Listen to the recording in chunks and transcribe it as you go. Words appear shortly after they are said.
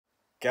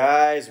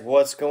Guys,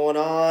 what's going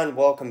on?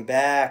 Welcome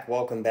back,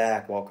 welcome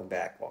back, welcome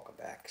back, welcome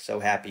back. So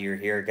happy you're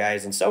here,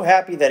 guys, and so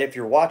happy that if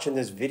you're watching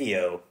this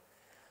video,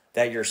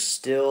 that you're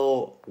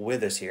still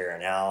with us here.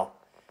 Now,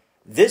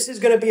 this is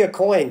going to be a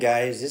coin,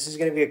 guys. This is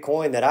going to be a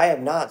coin that I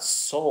have not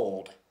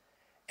sold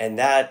and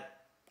that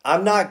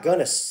I'm not going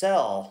to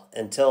sell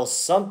until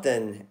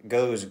something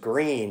goes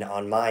green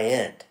on my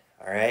end,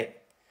 all right?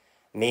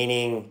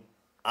 Meaning,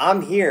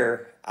 I'm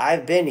here,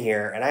 I've been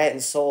here, and I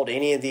hadn't sold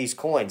any of these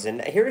coins.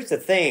 And here's the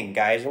thing,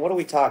 guys, and what are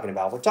we talking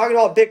about? We're talking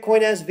about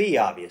Bitcoin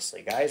SV,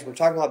 obviously, guys. We're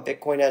talking about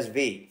Bitcoin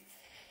SV.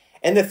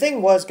 And the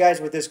thing was, guys,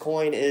 with this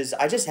coin is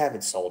I just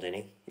haven't sold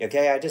any,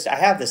 okay? I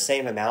have the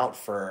same amount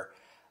for,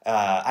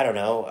 I don't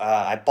know,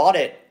 I bought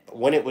it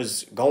when it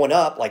was going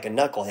up like a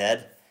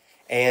knucklehead.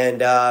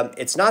 And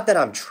it's not that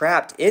I'm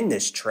trapped in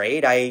this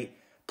trade. I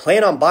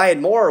plan on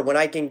buying more when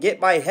I can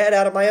get my head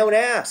out of my own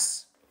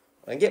ass.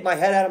 And get my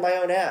head out of my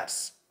own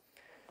ass.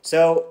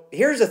 So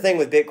here's the thing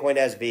with Bitcoin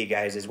SV,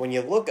 guys, is when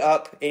you look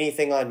up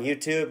anything on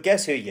YouTube,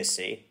 guess who you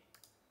see?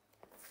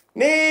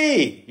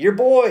 Me, your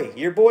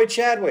boy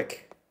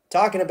Chadwick,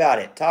 talking about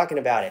it.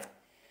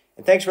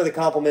 And thanks for the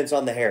compliments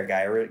on the hair,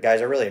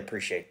 guys. I really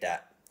appreciate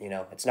that. You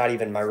know, it's not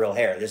even my real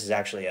hair. This is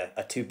actually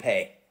a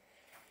toupee.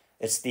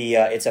 It's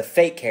a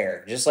fake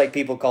hair, just like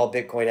people call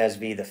Bitcoin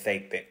SV the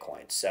fake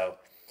Bitcoin. So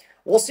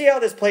we'll see how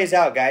this plays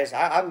out, guys.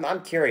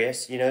 I'm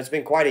curious. You know, it's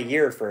been quite a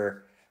year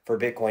for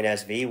Bitcoin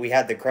SV. We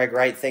had the Craig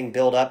Wright thing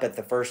build up at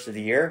the first of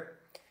the year.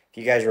 If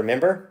you guys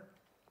remember,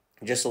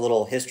 just a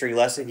little history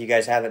lesson if you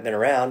guys haven't been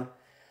around.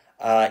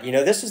 You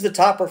know, this is the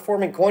top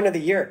performing coin of the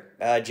year.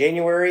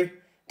 January,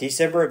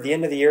 December of the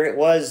end of the year, it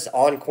was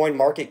on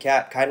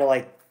CoinMarketCap kind of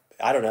like,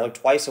 I don't know,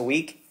 twice a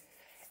week.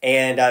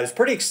 And it was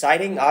pretty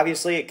exciting.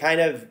 Obviously, it kind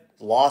of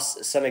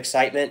lost some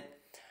excitement.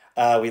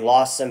 We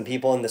lost some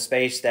people in the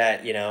space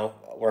that, you know,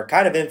 were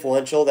kind of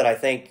influential that I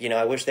think, you know,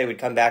 I wish they would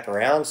come back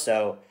around.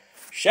 So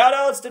shout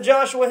outs to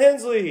Joshua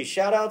Hensley.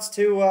 Shout outs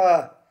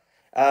to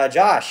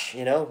Josh,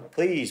 you know,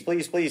 please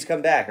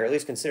come back, or at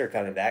least consider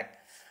coming back.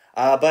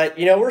 But,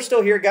 you know, we're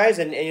still here, guys,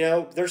 and you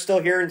know, they're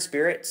still here in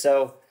spirit.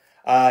 So,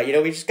 you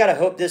know, we just got to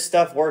hope this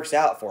stuff works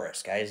out for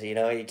us, guys. You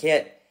know, you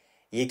can't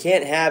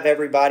have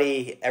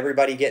everybody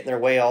get in their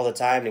way all the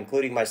time,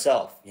 including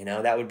myself. You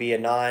know, that would be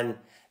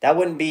that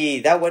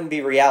wouldn't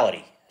be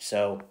reality.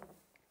 So,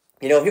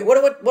 you know,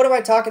 what am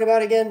I talking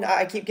about again?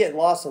 I keep getting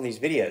lost on these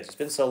videos. It's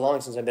been so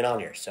long since I've been on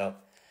here. So,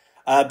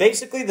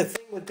 basically, the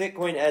thing with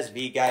Bitcoin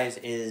SV, guys,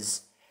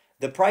 is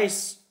the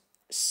price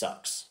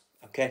sucks.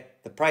 Okay,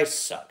 the price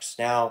sucks.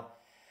 Now,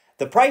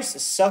 the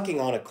price sucking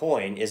on a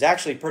coin is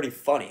actually pretty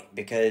funny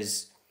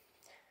because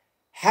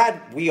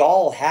had we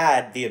all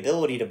had the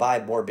ability to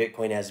buy more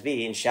Bitcoin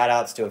SV, and shout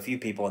outs to a few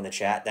people in the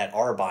chat that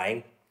are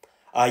buying,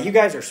 you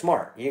guys are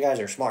smart. You guys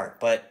are smart.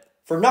 But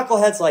for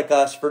knuckleheads like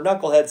us, for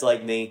knuckleheads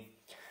like me,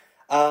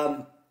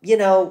 you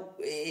know,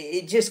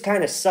 it just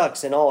kind of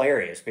sucks in all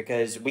areas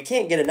because we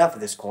can't get enough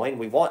of this coin.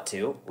 We want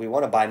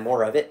to buy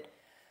more of it.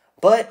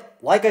 But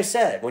like I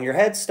said, when your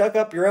head's stuck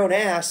up your own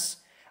ass,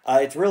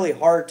 it's really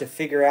hard to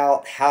figure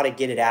out how to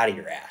get it out of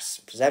your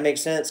ass. Does that make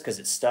sense? Because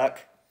it's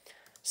stuck.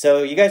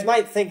 So you guys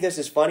might think this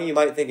is funny. You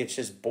might think it's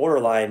just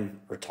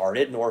borderline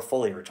retarded or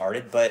fully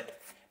retarded. But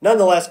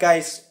nonetheless,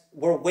 guys,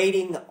 we're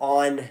waiting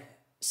on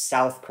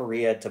South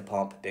Korea to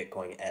pump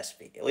Bitcoin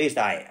SV. At least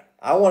I am.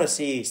 I want to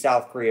see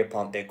South Korea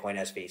pump Bitcoin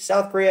SV.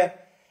 South Korea,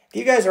 if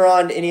you guys are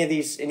on any of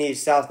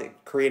these South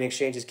Korean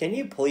exchanges, can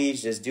you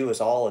please just do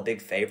us all a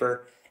big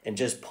favor and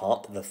just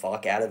pump the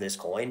fuck out of this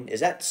coin?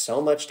 Is that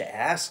so much to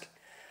ask?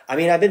 I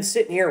mean, I've been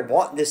sitting here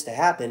wanting this to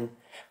happen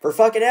for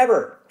fucking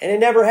ever, and it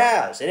never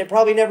has, and it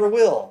probably never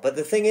will. But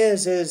the thing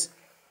is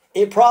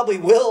it probably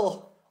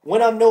will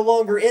when I'm no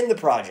longer in the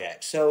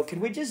project. So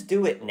can we just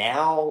do it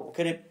now?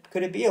 Could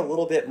it be a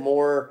little bit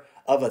more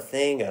of a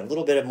thing, a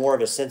little bit more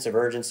of a sense of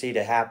urgency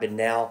to happen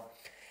now?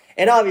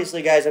 And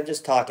obviously, guys, I'm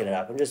just talking it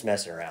up. I'm just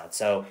messing around.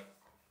 So,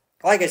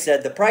 like I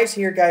said, the price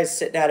here, guys,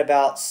 sitting at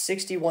about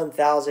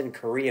 61,000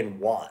 Korean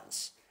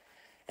wons.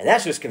 And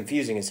that's just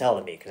confusing as hell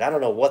to me because I don't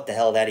know what the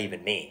hell that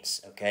even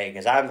means, okay?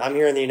 Because I'm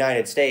here in the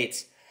United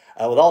States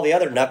with all the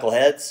other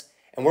knuckleheads,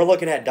 and we're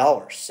looking at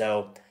dollars.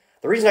 So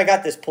the reason I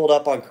got this pulled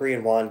up on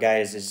Korean won,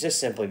 guys, is just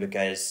simply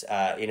because,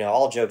 you know,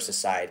 all jokes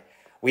aside,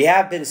 we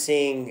have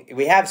seen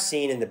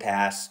in the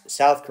past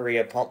South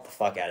Korea pump the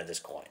fuck out of this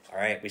coin, all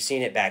right? We've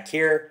seen it back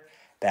here.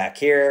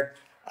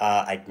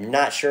 I'm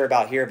not sure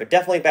about here, but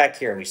definitely back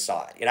here we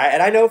saw it. And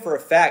I know for a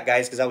fact,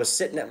 guys, because I was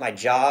sitting at my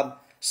job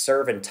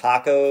serving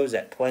tacos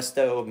at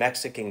Puesto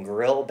Mexican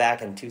Grill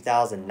back in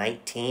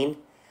 2019.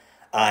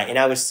 And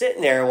I was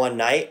sitting there one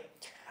night,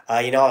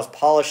 you know, I was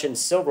polishing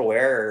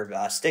silverware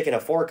or sticking a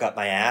fork up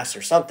my ass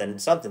or something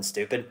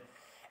stupid.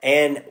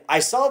 And I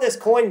saw this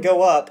coin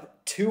go up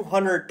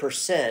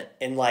 200%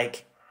 in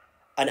like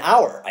an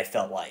hour, I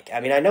felt like. I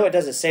mean, I know it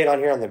doesn't say it on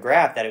here on the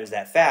graph that it was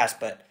that fast,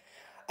 but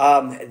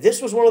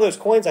this was one of those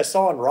coins I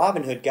saw on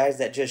Robinhood, guys,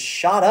 that just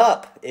shot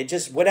up. It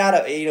just went out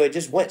of, you know, it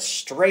just went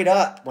straight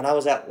up when I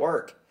was at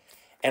work.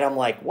 And I'm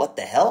like, what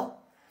the hell?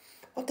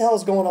 what the hell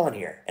is going on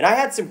here? And I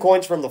had some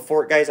coins from the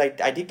fork, guys. I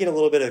did get a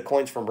little bit of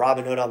coins from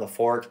Robinhood on the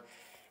fork.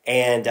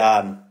 And,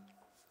 and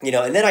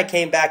then I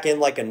came back in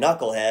like a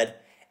knucklehead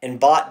and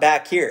bought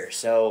back here.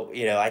 So,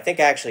 I think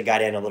I actually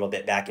got in a little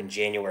bit back in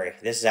January.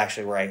 This is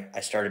actually where I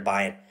started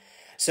buying.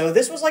 So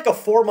this was like a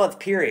 4-month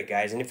period,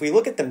 guys. And if we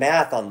look at the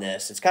math on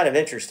this, it's kind of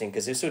interesting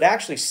because this would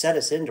actually set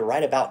us into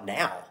right about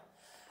now.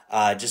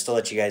 Just to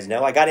let you guys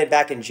know, I got in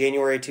back in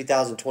January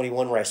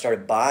 2021 where I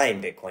started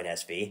buying Bitcoin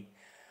SV.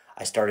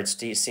 I started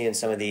seeing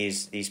some of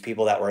these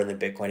people that were in the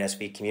Bitcoin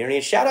SV community.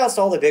 And shout outs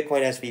to all the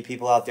Bitcoin SV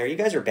people out there. You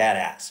guys are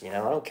badass. I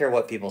don't care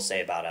what people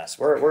say about us.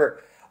 We're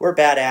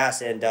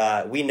badass,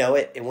 and we know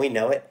it, and we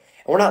know it.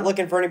 And we're not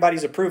looking for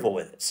anybody's approval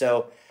with it.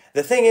 So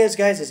the thing is,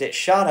 guys, is it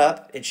shot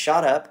up. It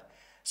shot up.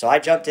 So I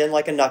jumped in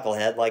like a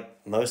knucklehead,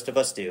 like most of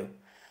us do.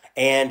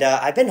 And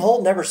I've been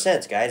holding ever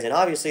since, guys. And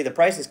obviously the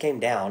prices came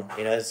down.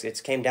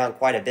 It's came down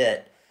quite a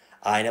bit.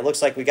 And it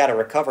looks like we got to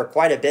recover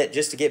quite a bit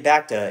just to get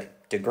back to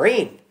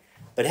green.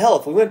 But hell,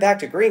 if we went back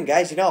to green,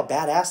 guys, you know how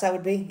badass that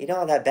would be? You know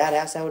how that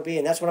badass that would be?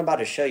 And that's what I'm about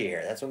to show you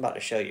here. That's what I'm about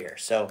to show you here.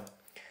 So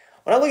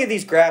when I look at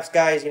these graphs,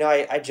 guys,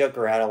 I joke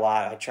around a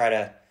lot. I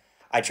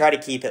try to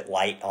keep it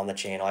light on the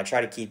channel. I try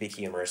to keep it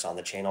humorous on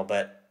the channel.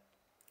 But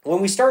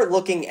when we start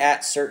looking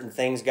at certain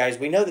things, guys,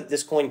 we know that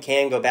this coin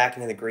can go back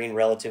into the green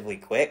relatively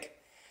quick.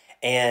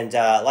 And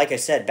like I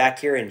said, back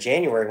here in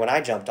January when I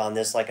jumped on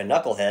this like a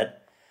knucklehead,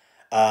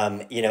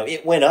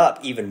 it went up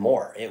even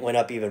more. It went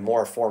up even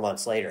more 4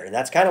 months later. And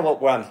that's kind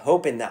of what I'm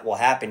hoping that will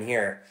happen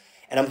here.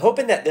 And I'm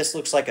hoping that this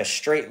looks like a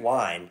straight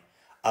line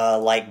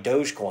like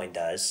Dogecoin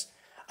does.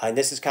 And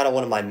this is kind of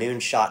one of my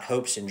moonshot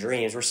hopes and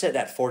dreams. We're sitting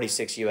at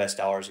 46 US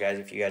dollars, guys,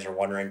 if you guys are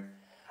wondering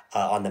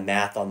on the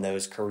math on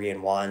those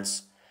Korean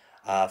wons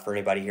for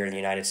anybody here in the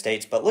United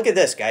States. But look at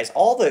this, guys.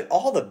 All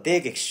the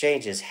big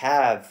exchanges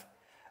have...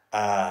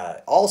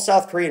 all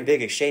South Korean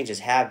big exchanges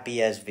have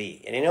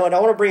BSV. And what I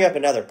want to bring up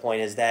another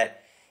point is that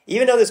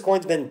even though this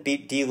coin's been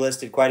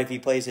delisted quite a few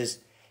places,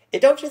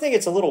 don't you think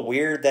it's a little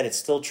weird that it's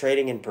still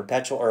trading in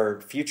perpetual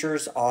or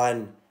futures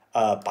on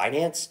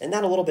Binance? Isn't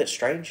that a little bit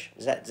strange?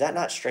 Is that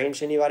not strange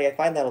to anybody? I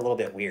find that a little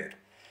bit weird.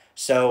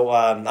 So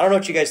I don't know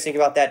what you guys think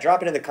about that.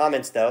 Drop it in the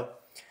comments though.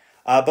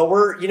 But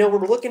we're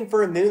looking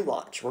for a moon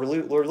launch. We're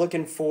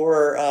looking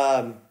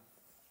for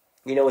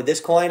with this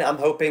coin. I'm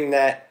hoping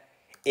that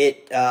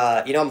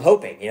I'm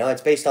hoping,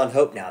 it's based on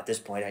hope now at this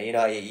point.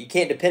 You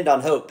can't depend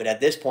on hope, but at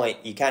this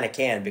point you kind of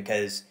can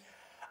because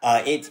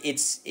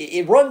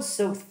it runs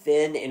so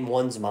thin in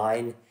one's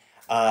mind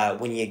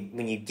when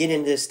you get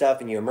into this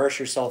stuff and you immerse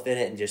yourself in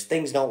it and just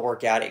things don't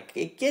work out.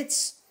 It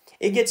gets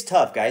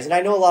tough, guys. And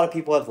I know a lot of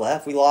people have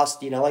left. We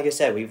lost, like I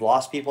said, we've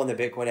lost people in the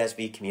Bitcoin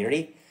SV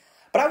community.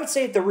 But I would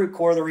say at the root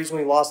core, the reason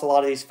we lost a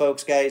lot of these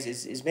folks, guys,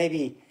 is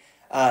maybe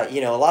a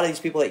lot of these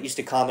people that used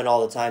to comment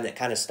all the time that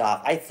kind of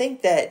stopped. I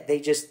think that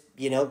they just,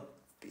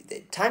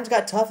 times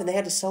got tough and they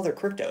had to sell their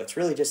crypto. It's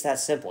really just that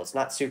simple. It's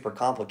not super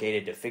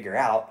complicated to figure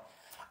out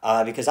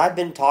because I've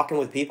been talking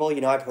with people,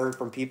 I've heard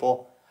from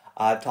people.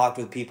 I've talked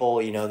with people,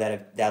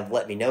 that have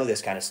let me know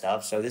this kind of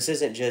stuff. So this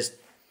isn't just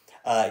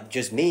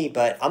me,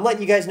 but I'm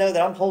letting you guys know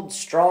that I'm holding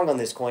strong on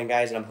this coin,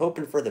 guys, and I'm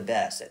hoping for the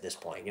best at this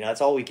point.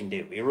 That's all we can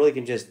do. We really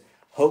can just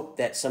hope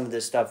that some of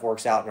this stuff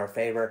works out in our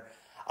favor.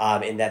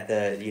 And that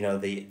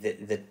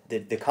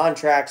the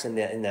contracts and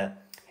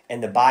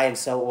the buy and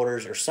sell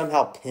orders are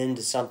somehow pinned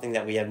to something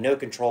that we have no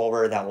control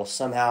over that will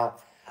somehow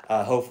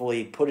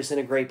hopefully put us in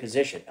a great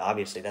position.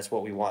 Obviously, that's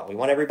what we want. We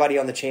want everybody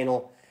on the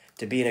channel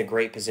to be in a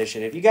great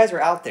position. If you guys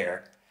are out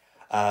there,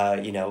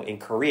 in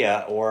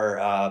Korea or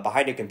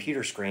behind a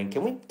computer screen,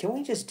 can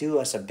we just do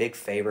us a big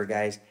favor,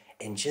 guys,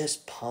 and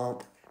just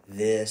pump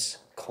this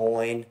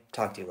coin?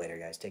 Talk to you later,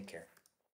 guys. Take care.